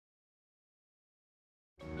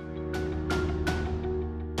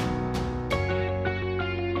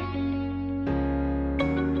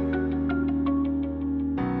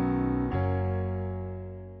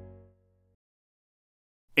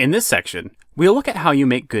In this section, we'll look at how you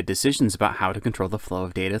make good decisions about how to control the flow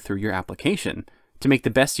of data through your application to make the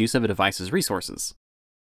best use of a device's resources.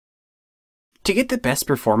 To get the best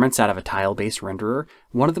performance out of a tile-based renderer,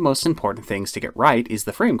 one of the most important things to get right is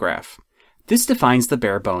the frame graph. This defines the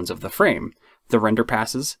bare bones of the frame, the render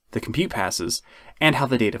passes, the compute passes, and how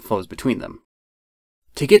the data flows between them.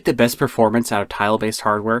 To get the best performance out of tile-based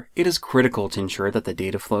hardware, it is critical to ensure that the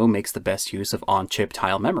data flow makes the best use of on-chip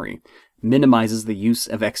tile memory, minimizes the use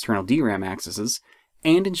of external DRAM accesses,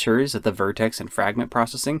 and ensures that the vertex and fragment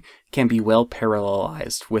processing can be well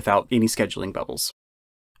parallelized without any scheduling bubbles.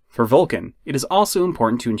 For Vulkan, it is also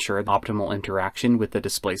important to ensure optimal interaction with the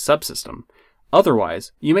display subsystem.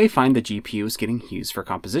 Otherwise, you may find the GPU is getting used for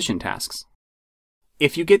composition tasks.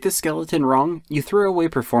 If you get this skeleton wrong, you throw away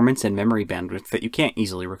performance and memory bandwidth that you can't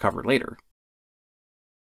easily recover later.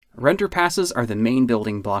 Render passes are the main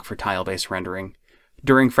building block for tile-based rendering.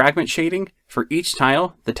 During fragment shading, for each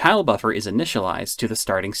tile, the tile buffer is initialized to the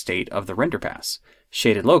starting state of the render pass,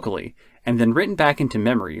 shaded locally, and then written back into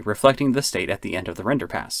memory, reflecting the state at the end of the render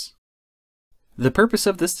pass. The purpose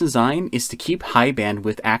of this design is to keep high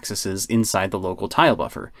bandwidth accesses inside the local tile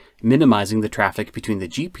buffer, minimizing the traffic between the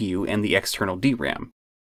GPU and the external DRAM.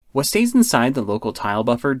 What stays inside the local tile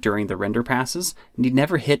buffer during the render passes need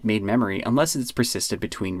never hit main memory unless it's persisted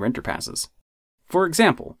between render passes. For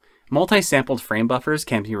example, multi-sampled frame buffers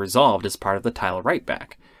can be resolved as part of the tile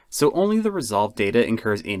write-back, so only the resolved data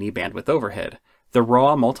incurs any bandwidth overhead. The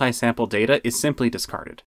raw multi-sample data is simply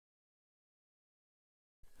discarded.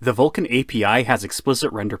 The Vulkan API has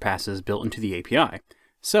explicit render passes built into the API,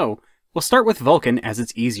 so we'll start with Vulkan as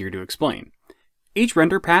it's easier to explain. Each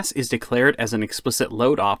render pass is declared as an explicit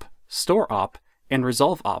load op, store op, and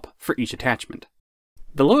resolve op for each attachment.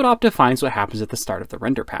 The load op defines what happens at the start of the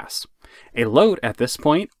render pass. A load at this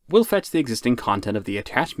point will fetch the existing content of the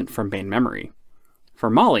attachment from main memory. For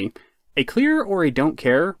Molly, a clear or a don't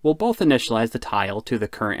care will both initialize the tile to the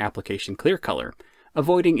current application clear color,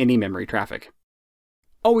 avoiding any memory traffic.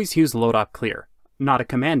 Always use load op clear, not a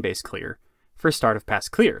command-based clear, for start of pass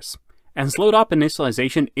clears, as load op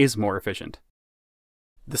initialization is more efficient.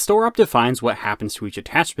 The store op defines what happens to each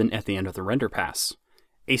attachment at the end of the render pass.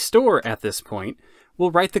 A store at this point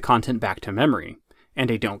will write the content back to memory,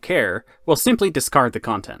 and a don't care will simply discard the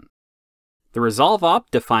content. The resolve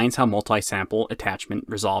op defines how multi-sample attachment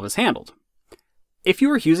resolve is handled. If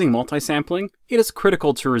you are using multi-sampling, it is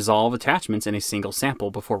critical to resolve attachments in a single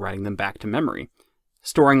sample before writing them back to memory.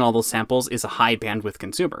 Storing all those samples is a high bandwidth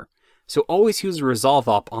consumer, so always use a resolve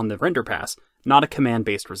op on the render pass, not a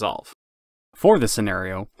command-based resolve. For this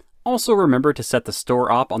scenario, also remember to set the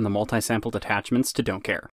store op on the multi-sampled attachments to don't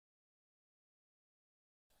care.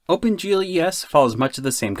 OpenGLES follows much of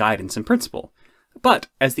the same guidance in principle, but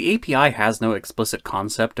as the API has no explicit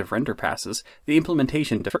concept of render passes, the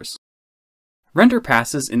implementation differs. Render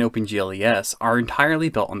passes in OpenGLES are entirely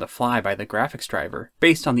built on the fly by the graphics driver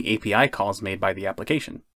based on the API calls made by the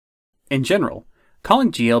application. In general,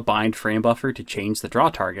 calling GL-bind frame buffer to change the draw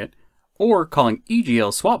target, or calling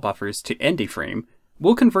EGL swap buffers to end a frame,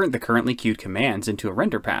 will convert the currently queued commands into a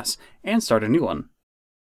render pass and start a new one.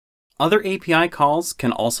 Other API calls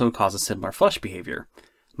can also cause a similar flush behavior.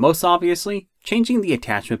 Most obviously, changing the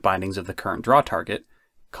attachment bindings of the current draw target,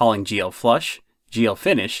 calling GL flush, GL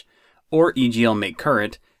finish, or EGL make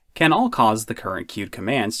current can all cause the current queued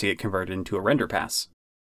commands to get converted into a render pass.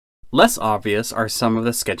 Less obvious are some of the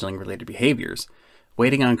scheduling related behaviors.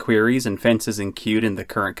 Waiting on queries and fences queued in the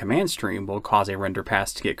current command stream will cause a render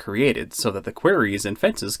pass to get created so that the queries and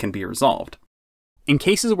fences can be resolved. In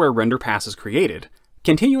cases where render pass is created,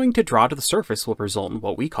 continuing to draw to the surface will result in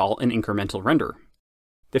what we call an incremental render.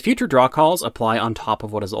 The future draw calls apply on top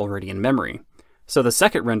of what is already in memory, so the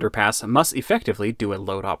second render pass must effectively do a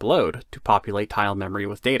load op load to populate tile memory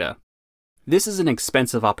with data. This is an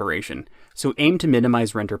expensive operation, so aim to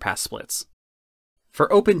minimize render pass splits. For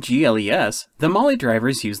OpenGLES, the Molly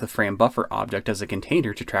drivers use the frame buffer object as a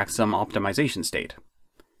container to track some optimization state.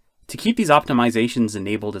 To keep these optimizations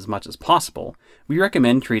enabled as much as possible, we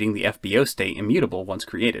recommend treating the FBO state immutable once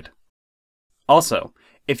created. Also,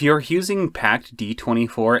 if you're using packed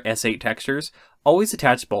D24 S8 textures, always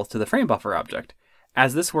attach both to the frame buffer object,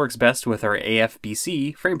 as this works best with our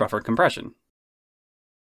AFBC frame buffer compression.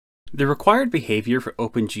 The required behavior for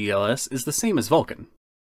OpenGLES is the same as Vulkan.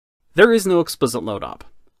 There is no explicit load op,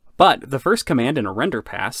 but the first command in a render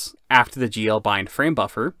pass, after the GL bind frame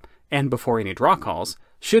buffer, and before any draw calls,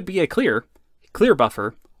 should be a clear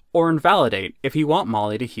buffer, or invalidate if you want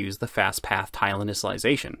Molly to use the fast path tile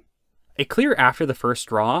initialization. A clear after the first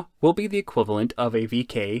draw will be the equivalent of a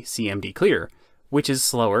VK CMD clear, which is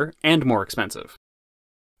slower and more expensive.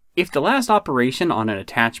 If the last operation on an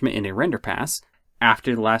attachment in a render pass,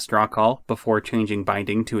 after the last draw call before changing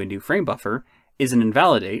binding to a new frame buffer, is an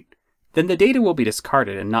invalidate, then the data will be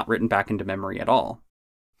discarded and not written back into memory at all.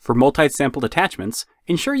 For multi-sampled attachments,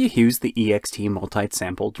 ensure you use the ext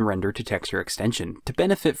multi-sampled render to texture extension to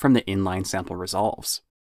benefit from the inline sample resolves.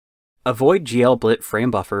 Avoid glblit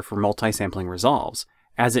frame buffer for multi-sampling resolves,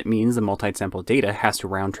 as it means the multi-sampled data has to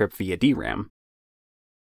round-trip via DRAM.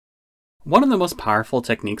 One of the most powerful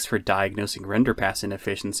techniques for diagnosing render pass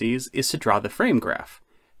inefficiencies is to draw the frame graph,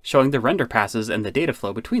 showing the render passes and the data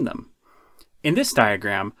flow between them. In this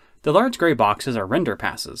diagram, the large gray boxes are render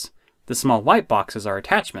passes, the small white boxes are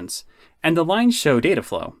attachments, and the lines show data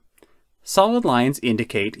flow. Solid lines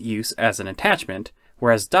indicate use as an attachment,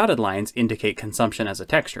 whereas dotted lines indicate consumption as a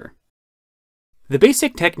texture. The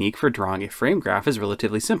basic technique for drawing a frame graph is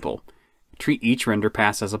relatively simple. Treat each render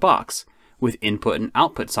pass as a box, with input and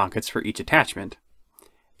output sockets for each attachment.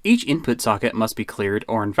 Each input socket must be cleared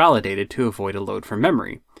or invalidated to avoid a load from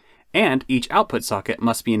memory, and each output socket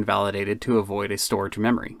must be invalidated to avoid a store to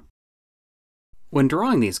memory. When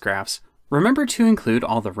drawing these graphs, remember to include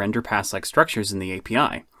all the render pass-like structures in the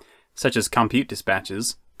API, such as compute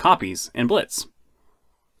dispatches, copies, and blitz.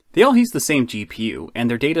 They all use the same GPU, and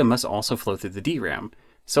their data must also flow through the DRAM,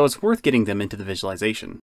 so it's worth getting them into the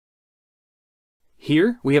visualization.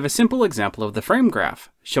 Here, we have a simple example of the frame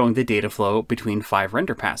graph, showing the data flow between 5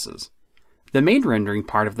 render passes. The main rendering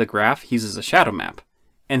part of the graph uses a shadow map,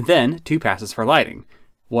 and then 2 passes for lighting,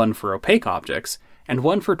 one for opaque objects, and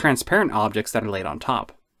one for transparent objects that are laid on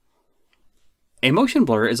top. A motion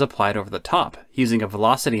blur is applied over the top, using a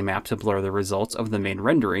velocity map to blur the results of the main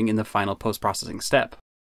rendering in the final post-processing step.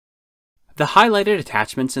 The highlighted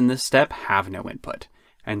attachments in this step have no input,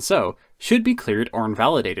 and so should be cleared or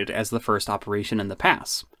invalidated as the first operation in the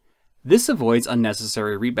pass. This avoids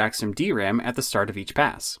unnecessary readbacks from DRAM at the start of each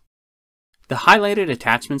pass. The highlighted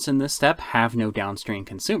attachments in this step have no downstream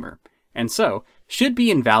consumer, and so should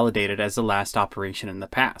be invalidated as the last operation in the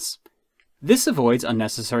pass. This avoids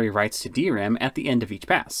unnecessary writes to DRAM at the end of each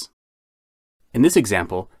pass. In this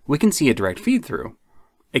example, we can see a direct feed-through,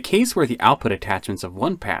 a case where the output attachments of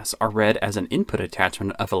one pass are read as an input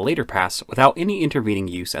attachment of a later pass without any intervening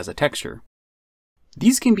use as a texture.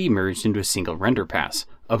 These can be merged into a single render pass,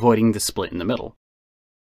 avoiding the split in the middle.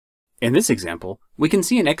 In this example, we can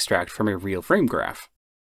see an extract from a real frame graph.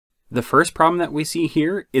 The first problem that we see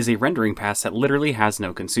here is a rendering pass that literally has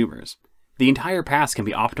no consumers. The entire pass can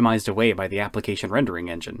be optimized away by the application rendering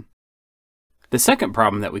engine. The second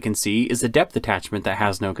problem that we can see is a depth attachment that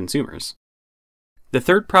has no consumers. The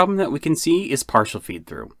third problem that we can see is partial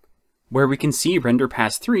feed-through, where we can see render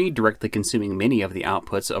pass 3 directly consuming many of the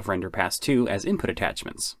outputs of render pass 2 as input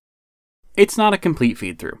attachments. It's not a complete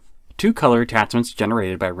feed-through. 2 color attachments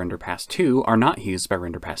generated by render pass 2 are not used by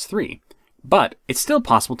render pass 3, but it's still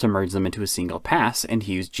possible to merge them into a single pass and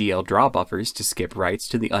use GL draw buffers to skip writes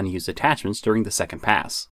to the unused attachments during the second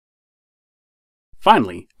pass.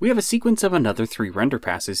 Finally, we have a sequence of another 3 render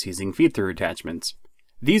passes using feed-through attachments.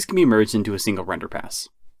 These can be merged into a single render pass.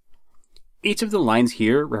 Each of the lines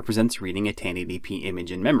here represents reading a 1080p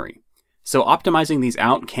image in memory, so optimizing these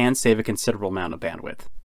out can save a considerable amount of bandwidth.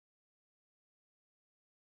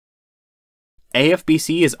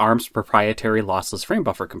 AFBC is ARM's proprietary lossless frame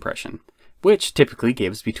buffer compression, which typically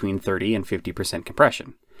gives between 30 and 50%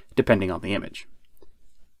 compression, depending on the image.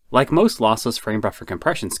 Like most lossless frame buffer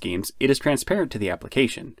compression schemes, it is transparent to the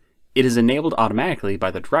application. It is enabled automatically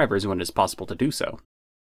by the drivers when it is possible to do so.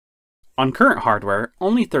 On current hardware,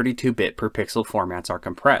 only 32-bit per pixel formats are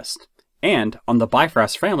compressed, and on the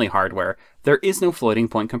Bifrost family hardware, there is no floating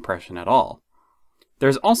point compression at all.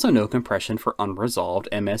 There's also no compression for unresolved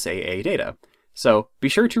MSAA data, so be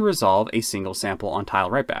sure to resolve a single sample on tile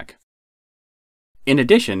writeback. In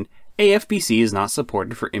addition, AFBC is not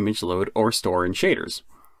supported for image load or store in shaders.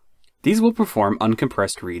 These will perform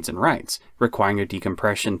uncompressed reads and writes, requiring a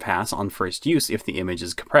decompression pass on first use if the image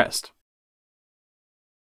is compressed.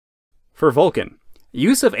 For Vulkan,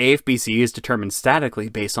 use of AFBC is determined statically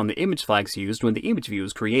based on the image flags used when the image view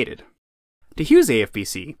is created. To use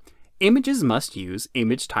AFBC, images must use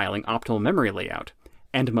image tiling optimal memory layout,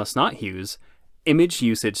 and must not use image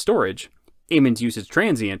usage storage, image usage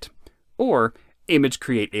transient, or image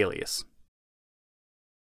create alias.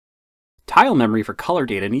 Tile memory for color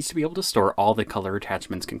data needs to be able to store all the color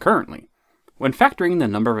attachments concurrently, when factoring in the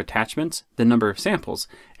number of attachments, the number of samples,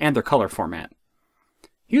 and their color format.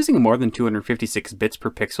 Using more than 256 bits per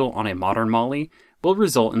pixel on a modern Mali will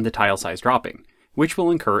result in the tile size dropping, which will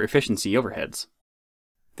incur efficiency overheads.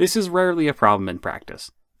 This is rarely a problem in practice,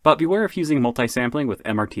 but beware of using multi-sampling with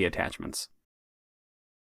MRT attachments.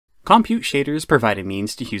 Compute shaders provide a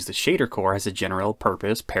means to use the shader core as a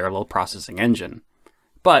general-purpose parallel processing engine.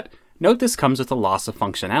 But note this comes with a loss of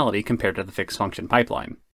functionality compared to the fixed function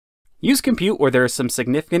pipeline. Use compute where there is some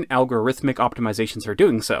significant algorithmic optimizations for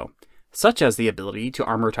doing so, such as the ability to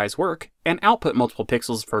amortize work and output multiple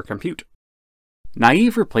pixels for compute.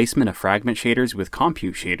 Naive replacement of fragment shaders with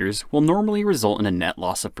compute shaders will normally result in a net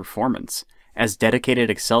loss of performance, as dedicated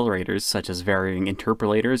accelerators such as varying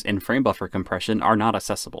interpolators and frame buffer compression are not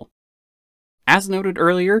accessible. As noted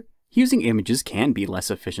earlier, using images can be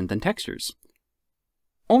less efficient than textures.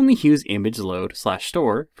 Only use image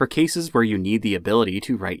load/store for cases where you need the ability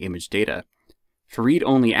to write image data. For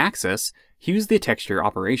read-only access, use the texture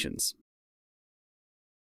operations.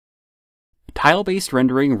 Tile-based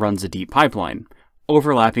rendering runs a deep pipeline,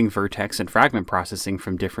 overlapping vertex and fragment processing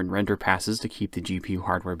from different render passes to keep the GPU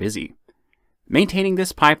hardware busy. Maintaining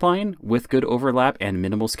this pipeline, with good overlap and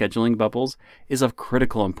minimal scheduling bubbles, is of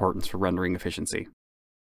critical importance for rendering efficiency.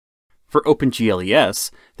 For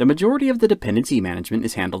OpenGLES, the majority of the dependency management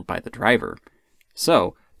is handled by the driver.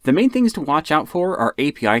 So, the main things to watch out for are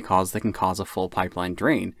API calls that can cause a full pipeline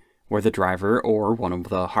drain, where the driver or one of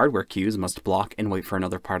the hardware queues must block and wait for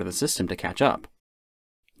another part of the system to catch up.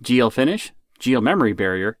 GL finish, GL memory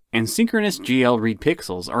barrier, and synchronous GL read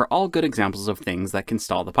pixels are all good examples of things that can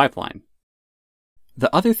stall the pipeline.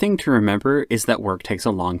 The other thing to remember is that work takes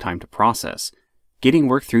a long time to process. Getting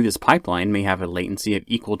work through this pipeline may have a latency of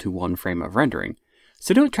equal to 1 frame of rendering,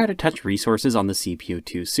 so don't try to touch resources on the CPU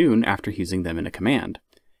too soon after using them in a command.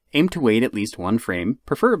 Aim to wait at least 1 frame,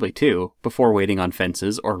 preferably 2, before waiting on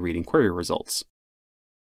fences or reading query results.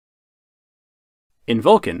 In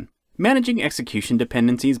Vulkan, managing execution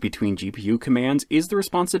dependencies between GPU commands is the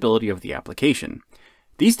responsibility of the application.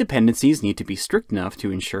 These dependencies need to be strict enough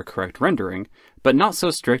to ensure correct rendering, but not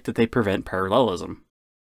so strict that they prevent parallelism.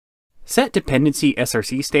 Set dependency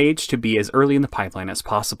SRC stage to be as early in the pipeline as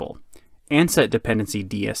possible, and set dependency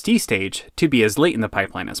DST stage to be as late in the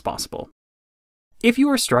pipeline as possible. If you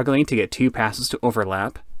are struggling to get 2 passes to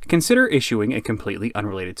overlap, consider issuing a completely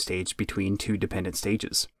unrelated stage between 2 dependent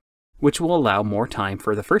stages, which will allow more time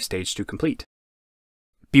for the first stage to complete.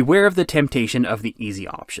 Beware of the temptation of the easy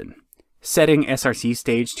option. Setting SRC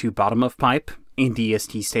stage to bottom of pipe and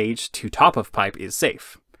DST stage to top of pipe is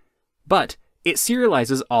safe, but it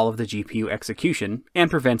serializes all of the GPU execution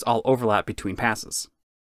and prevents all overlap between passes.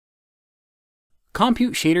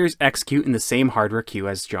 Compute shaders execute in the same hardware queue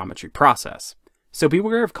as geometry process, so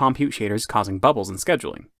beware of compute shaders causing bubbles in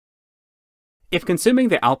scheduling. If consuming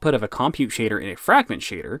the output of a compute shader in a fragment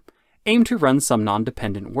shader, aim to run some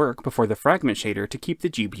non-dependent work before the fragment shader to keep the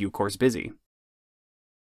GPU cores busy.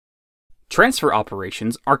 Transfer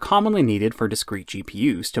operations are commonly needed for discrete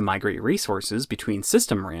GPUs to migrate resources between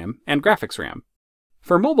system RAM and graphics RAM.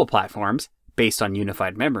 For mobile platforms, based on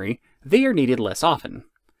unified memory, they are needed less often.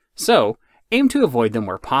 So, aim to avoid them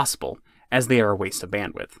where possible, as they are a waste of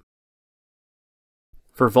bandwidth.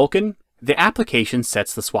 For Vulkan, the application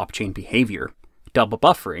sets the swap chain behavior. Double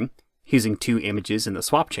buffering, using 2 images in the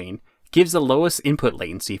swap chain, gives the lowest input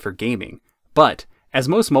latency for gaming, but as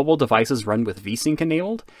most mobile devices run with VSync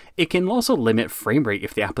enabled, it can also limit frame rate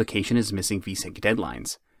if the application is missing VSync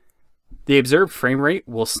deadlines. The observed frame rate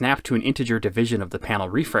will snap to an integer division of the panel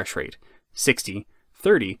refresh rate, 60,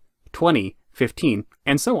 30, 20, 15,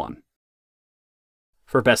 and so on.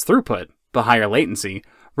 For best throughput, but higher latency,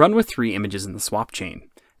 run with 3 images in the swap chain.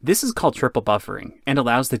 This is called triple buffering, and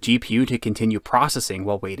allows the GPU to continue processing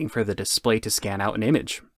while waiting for the display to scan out an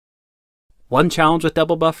image. One challenge with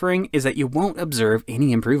double buffering is that you won't observe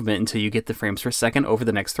any improvement until you get the frames per second over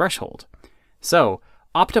the next threshold. So,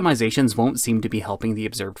 optimizations won't seem to be helping the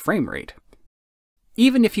observed frame rate.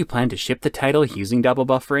 Even if you plan to ship the title using double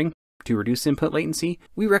buffering to reduce input latency,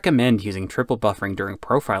 we recommend using triple buffering during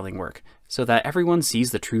profiling work so that everyone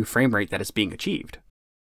sees the true frame rate that is being achieved.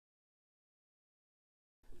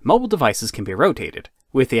 Mobile devices can be rotated,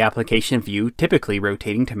 with the application view typically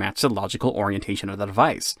rotating to match the logical orientation of the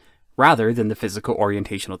device, rather than the physical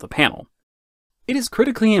orientation of the panel. It is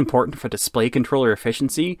critically important for display controller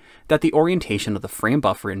efficiency that the orientation of the frame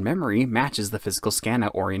buffer in memory matches the physical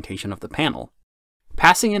scanout orientation of the panel.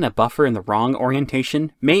 Passing in a buffer in the wrong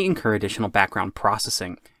orientation may incur additional background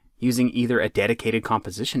processing, using either a dedicated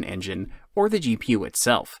composition engine or the GPU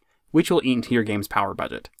itself, which will eat into your game's power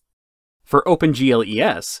budget. For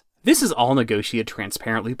OpenGLES, this is all negotiated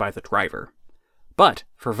transparently by the driver. But,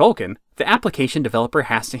 for Vulkan, the application developer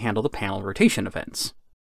has to handle the panel rotation events.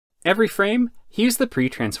 Every frame, use the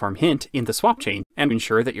pre-transform hint in the swap chain and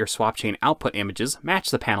ensure that your swap chain output images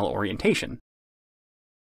match the panel orientation.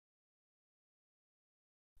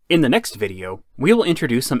 In the next video, we will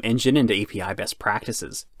introduce some engine and API best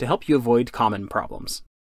practices to help you avoid common problems.